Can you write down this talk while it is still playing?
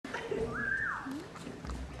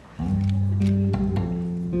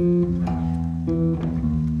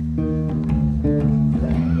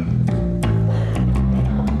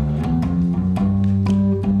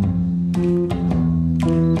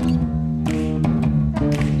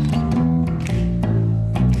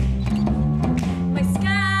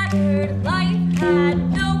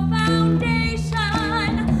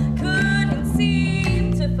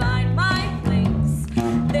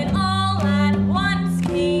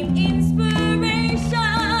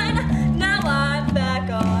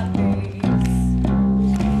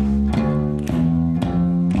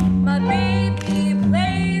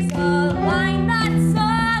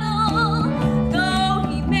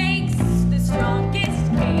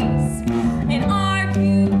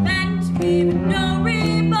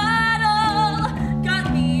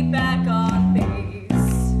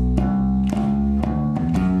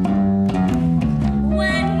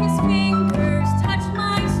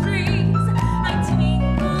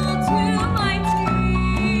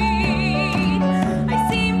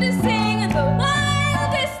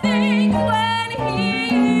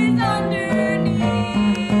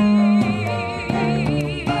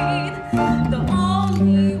The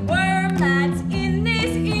only worm that's in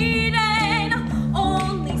this Eden,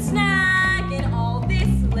 only snag in all this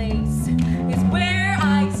lace, is where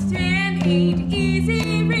I stand, ain't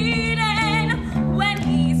easy reading when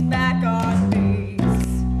he's back on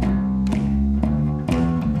base.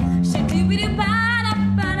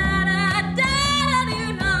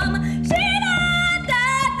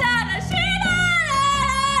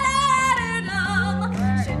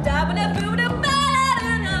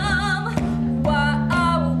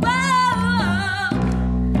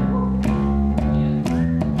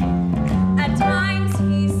 At times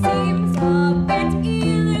he seems a bit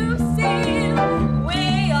elusive,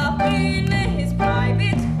 way off in his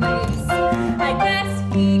private place. I guess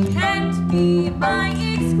he can't be my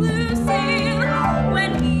exclusive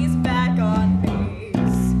when he's back on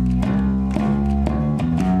base.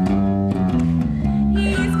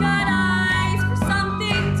 He's got eyes for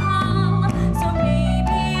something tall, so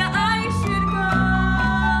maybe I should go.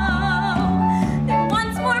 Then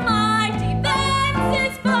once more my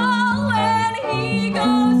defenses fall when he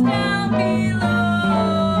goes down below.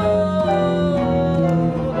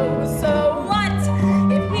 So what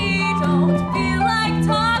if he don't feel like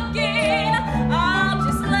talking? I'll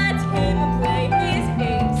just let him play his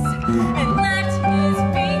ace and let his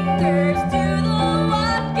fingers do the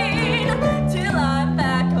walking till I'm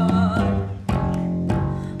back on.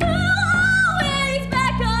 Always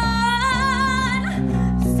back on.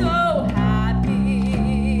 So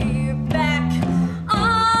happy back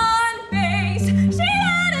on base.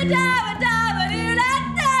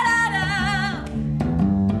 Sta-da-da-ba-da-ba-doo-da-da-da.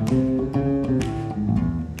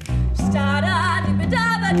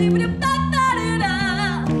 Sta-da-da-ba-da-ba-doo-da-da.